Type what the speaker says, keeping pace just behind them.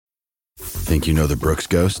Think you know the Brooks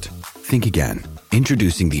Ghost? Think again.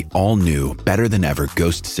 Introducing the all-new, better-than-ever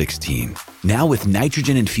Ghost 16. Now with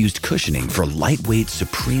nitrogen-infused cushioning for lightweight,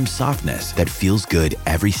 supreme softness that feels good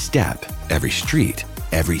every step, every street,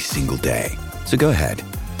 every single day. So go ahead,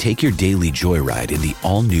 take your daily joyride in the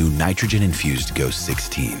all-new nitrogen-infused Ghost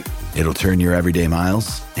 16. It'll turn your everyday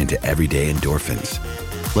miles into everyday endorphins.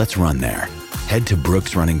 Let's run there. Head to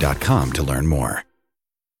brooksrunning.com to learn more.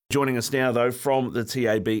 Joining us now, though, from the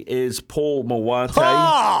TAB is Paul Maoate.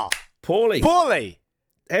 Oh! Paulie.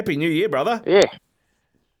 Happy New Year, brother. Yeah,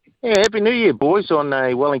 Happy New Year, boys, on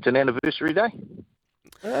a Wellington anniversary day.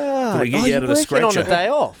 Gotta get you out of the working on scratcher. a day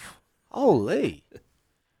off. Holy.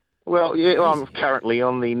 Well, yeah, I'm currently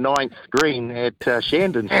on the 9th green at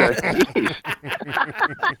Shandon, so yes.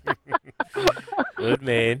 Good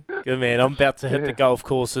man. I'm about to hit the golf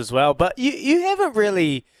course as well. But you haven't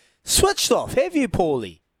really switched off, have you,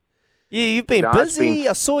 Paulie? You've been busy.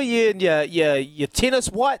 I saw you in your tennis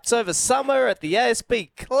whites over summer at the ASB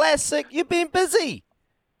Classic. You've been busy.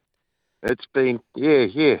 It's been,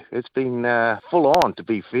 it's been full on, to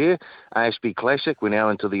be fair. ASB Classic, we're now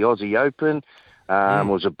into the Aussie Open. It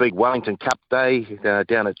was a big Wellington Cup day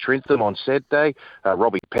down at Trentham on Saturday.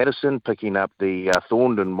 Robbie Patterson picking up the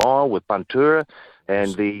Thorndon Mile with Buntura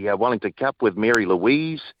and the Wellington Cup with Mary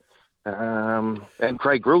Louise. And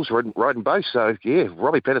Craig Grills riding both. So, yeah,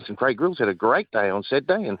 Robbie Patterson, Craig Grills had a great day on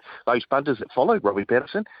Saturday, and those punters that followed Robbie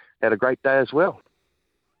Patterson had a great day as well.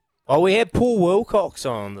 Well, we had Paul Wilcox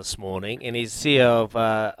on this morning, and he's CEO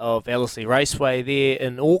of Ellerslie Raceway there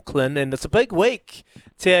in Auckland, and it's a big week.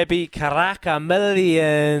 TAB Karaka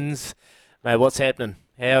Millions. Mate, what's happening?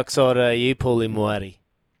 How excited are you, Paulie Maoate?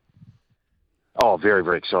 Oh, very,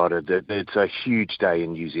 very excited. It's a huge day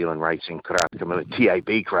in New Zealand racing, TAB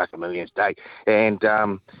Karaka Millions Day. And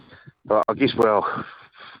I guess,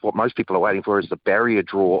 what most people are waiting for is the barrier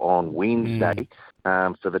draw on Wednesday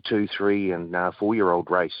for the 2, 3 and 4-year-old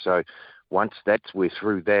race. So once we're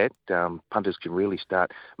through that, punters can really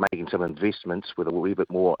start making some investments with a wee bit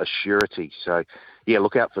more assurity. So, yeah,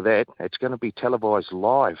 look out for that. It's going to be televised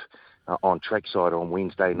live on trackside on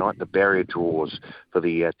Wednesday night, the barrier draws for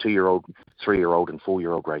the 2-year-old, 3-year-old and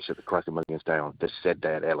 4-year-old race at the Karaka Millions Day on this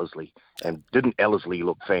Saturday at Ellerslie. And didn't Ellerslie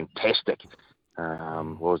look fantastic?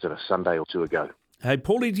 What was it, a Sunday or two ago? Hey,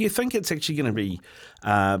 Paulie, do you think it's actually going to be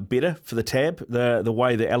better for the TAB, the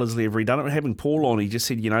way that Ellerslie have redone it? Having Paul on, he just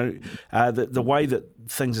said, the way that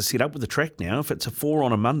things are set up with the track now, if it's a 4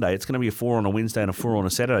 on a Monday, it's going to be a 4 on a Wednesday and a 4 on a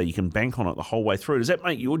Saturday. You can bank on it the whole way through. Does that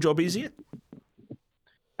make your job easier?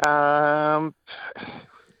 It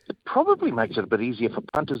probably makes it a bit easier for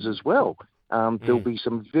punters as well. There'll be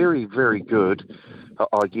some very, very good,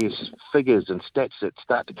 I guess, figures and stats that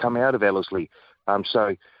start to come out of Ellerslie.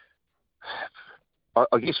 So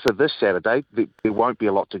I guess for this Saturday, there won't be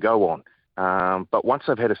a lot to go on. But once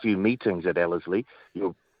I've had a few meetings at Ellerslie,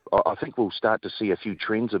 I think we'll start to see a few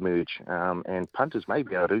trends emerge, and punters may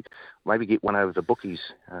be able to maybe get one over the bookies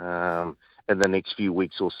in the next few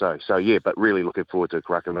weeks or so. So, yeah, but really looking forward to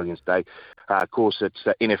Karaka Millions Day. Of course, it's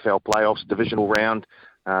the NFL playoffs, divisional round.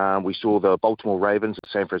 We saw the Baltimore Ravens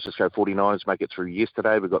and San Francisco 49ers make it through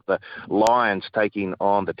yesterday. We've got the Lions taking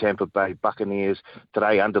on the Tampa Bay Buccaneers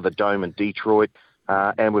today under the Dome in Detroit.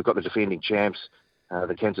 And we've got the defending champs,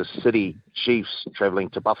 the Kansas City Chiefs, travelling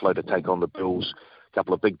to Buffalo to take on the Bills. A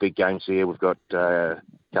couple of big games there. We've got a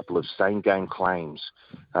couple of same-game claims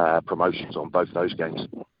promotions on both those games.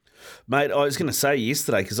 Mate, I was going to say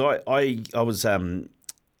yesterday, because I was having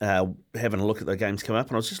a look at the games come up,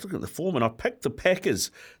 and I was just looking at the form, and I picked the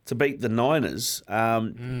Packers to beat the Niners.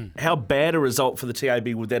 How bad a result for the TAB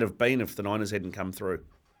would that have been if the Niners hadn't come through?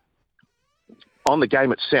 On the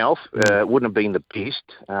game itself, it wouldn't have been the best.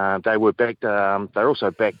 They were backed. They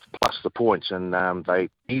also backed plus the points, and they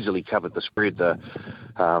easily covered the spread, the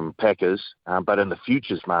Packers. But in the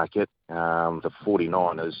futures market, the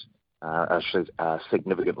 49ers are a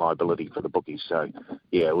significant liability for the bookies. So,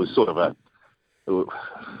 yeah, it was sort of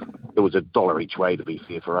it was $1 each way, to be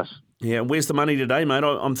fair for us. Yeah, and where's the money today, mate?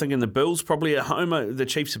 I'm thinking the Bills probably at home. The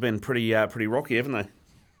Chiefs have been pretty rocky, haven't they?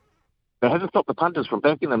 It hasn't stopped the punters from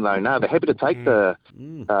backing them, though. No, they're happy to take the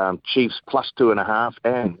Chiefs plus 2.5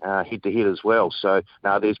 and head-to-head as well. So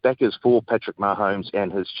now there's backers for Patrick Mahomes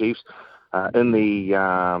and his Chiefs in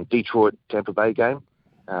the Detroit-Tampa Bay game.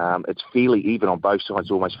 It's fairly even on both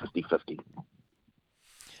sides, almost 50-50.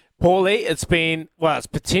 Paulie, it's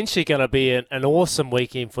potentially going to be an awesome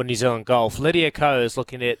weekend for New Zealand golf. Lydia Ko is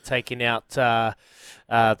looking at taking out the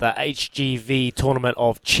HGV Tournament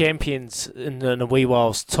of Champions in a wee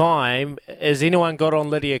while's time. Has anyone got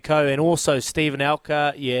on Lydia Ko? And also Stephen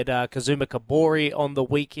Alka, you had Kazuma Kabori on the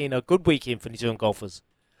weekend. A good weekend for New Zealand golfers.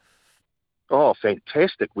 Oh,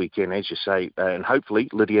 fantastic weekend, as you say. And hopefully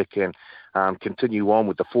Lydia can continue on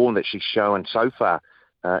with the form that she's shown so far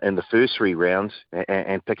in the first 3 rounds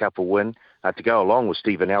and pick up a win to go along with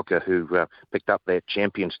Stephen Alka, who picked up that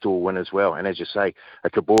Champions Tour win as well. And as you say, a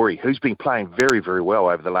Kabori, who's been playing very, very well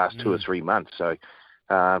over the last 2 or 3 months. So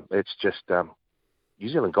it's just New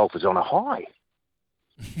Zealand golf is on a high.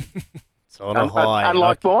 It's on a high.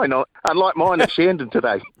 Unlike mine at Shandon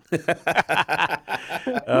today.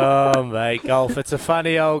 Oh, mate, golf. It's a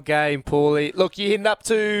funny old game, Paulie. Look, you're heading up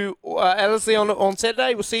to Ellerslie on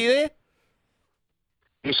Saturday. We'll see you there.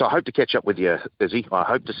 Yes, I hope to catch up with you, Izzy. I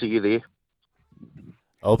hope to see you there.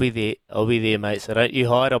 I'll be there, mate. So don't you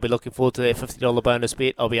hide. I'll be looking forward to that $50 bonus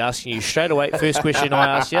bet. I'll be asking you straight away. First question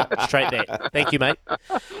I ask you, straight there. Thank you, mate.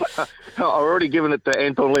 I've already given it to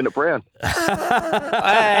Anton Leonard-Brown.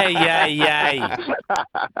 Hey.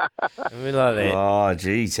 We like that. Oh,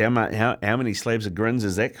 geez. How many slabs of grins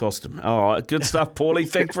does that cost him? Oh, good stuff, Paulie.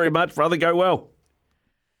 Thanks very much, brother. Go well.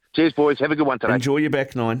 Cheers, boys. Have a good one today. Enjoy your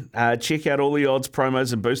back nine. Check out all the odds,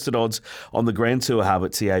 promos and boosted odds on the Grand Tour Hub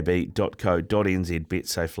at tab.co.nz. Bet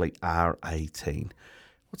safely R18.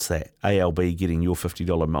 What's that? ALB getting your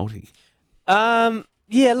 $50 multi.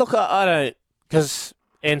 Yeah, look, I don't, because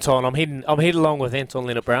Anton, I'm heading along with Anton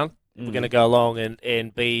Leonard-Brown. We're going to go along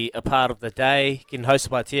and be a part of the day, getting hosted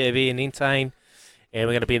by TAB and Entane, and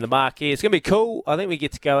we're going to be in the marquee. It's going to be cool. I think we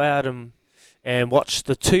get to go out and watch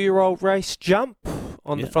the 2-year-old race jump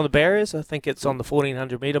from the barriers. I think it's on the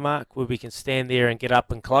 1,400 metre mark where we can stand there and get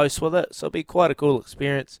up and close with it. So it'll be quite a cool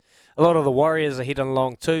experience. A lot of the Warriors are heading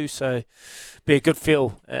along too, so be a good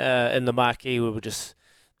feel in the marquee where we'll just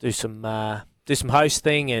do some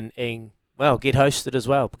hosting and get hosted as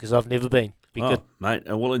well, because I've never been. Be good. Mate,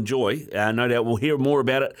 we'll enjoy. No doubt we'll hear more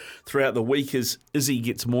about it throughout the week as Izzy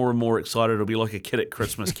gets more and more excited. It'll be like a kid at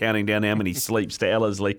Christmas counting down how many sleeps to Ellerslie.